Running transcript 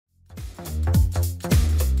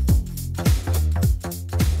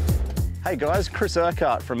Hey guys, Chris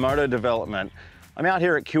Urquhart from Motodevelopment. I'm out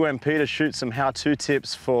here at QMP to shoot some how-to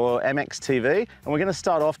tips for MXTV, and we're going to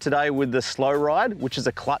start off today with the slow ride, which is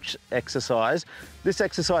a clutch exercise. This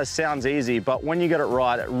exercise sounds easy, but when you get it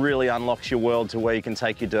right, it really unlocks your world to where you can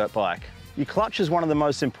take your dirt bike. Your clutch is one of the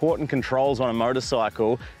most important controls on a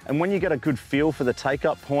motorcycle, and when you get a good feel for the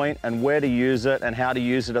take-up point and where to use it and how to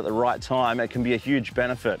use it at the right time, it can be a huge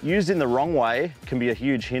benefit. Used in the wrong way can be a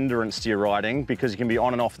huge hindrance to your riding because you can be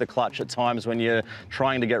on and off the clutch at times when you're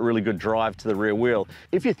trying to get really good drive to the rear wheel.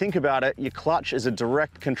 If you think about it, your clutch is a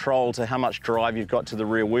direct control to how much drive you've got to the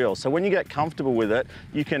rear wheel. So when you get comfortable with it,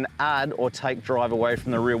 you can add or take drive away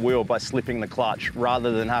from the rear wheel by slipping the clutch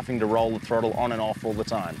rather than having to roll the throttle on and off all the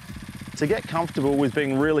time. To get comfortable with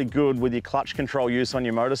being really good with your clutch control use on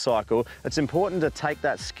your motorcycle, it's important to take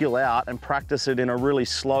that skill out and practice it in a really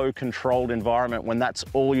slow, controlled environment when that's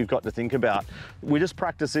all you've got to think about. We just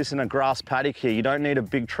practice this in a grass paddock here. You don't need a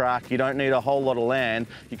big track, you don't need a whole lot of land.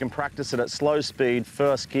 You can practice it at slow speed,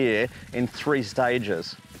 first gear, in 3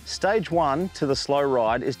 stages. Stage 1 to the slow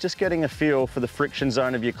ride is just getting a feel for the friction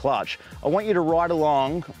zone of your clutch. I want you to ride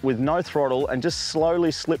along with no throttle and just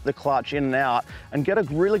slowly slip the clutch in and out and get a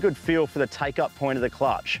really good feel for the take-up point of the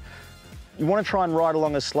clutch. You want to try and ride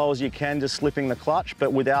along as slow as you can, just slipping the clutch,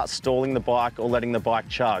 but without stalling the bike or letting the bike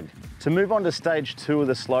chug. To move on to stage 2 of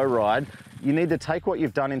the slow ride, you need to take what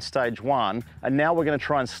you've done in stage 1, and now we're going to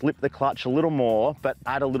try and slip the clutch a little more, but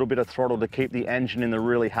add a little bit of throttle to keep the engine in the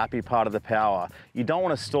really happy part of the power. You don't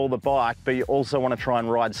want to stall the bike, but you also want to try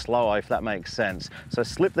and ride slower, if that makes sense. So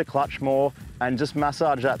slip the clutch more and just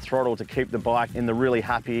massage that throttle to keep the bike in the really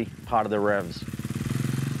happy part of the revs.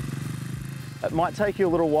 It might take you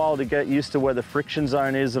a little while to get used to where the friction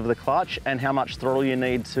zone is of the clutch and how much throttle you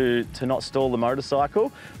need to not stall the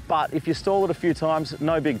motorcycle. But if you stall it a few times,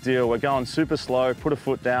 no big deal. We're going super slow, put a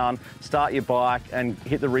foot down, start your bike and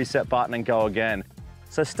hit the reset button and go again.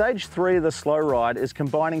 So stage 3 of the slow ride is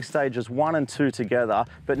combining stages 1 and 2 together,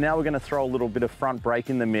 but now we're going to throw a little bit of front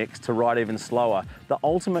brake in the mix to ride even slower. The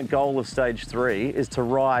ultimate goal of stage 3 is to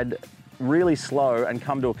ride really slow and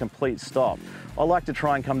come to a complete stop. I like to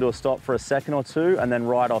try and come to a stop for a second or two and then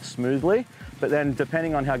ride off smoothly. But then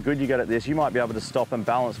depending on how good you get at this, you might be able to stop and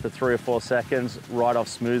balance for 3 or 4 seconds, ride off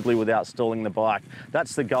smoothly without stalling the bike.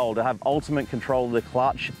 That's the goal, to have ultimate control of the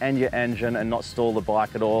clutch and your engine and not stall the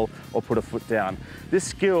bike at all or put a foot down. This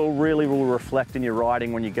skill really will reflect in your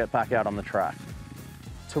riding when you get back out on the track.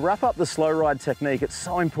 To wrap up the slow ride technique, it's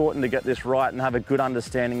so important to get this right and have a good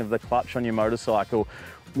understanding of the clutch on your motorcycle.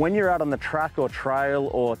 When you're out on the track or trail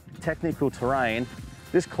or technical terrain,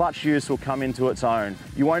 this clutch use will come into its own.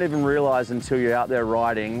 You won't even realize until you're out there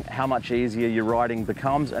riding how much easier your riding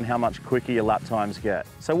becomes and how much quicker your lap times get.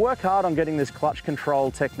 So work hard on getting this clutch control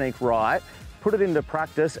technique right, put it into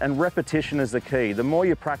practice, and repetition is the key. The more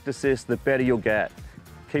you practice this, the better you'll get.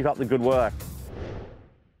 Keep up the good work.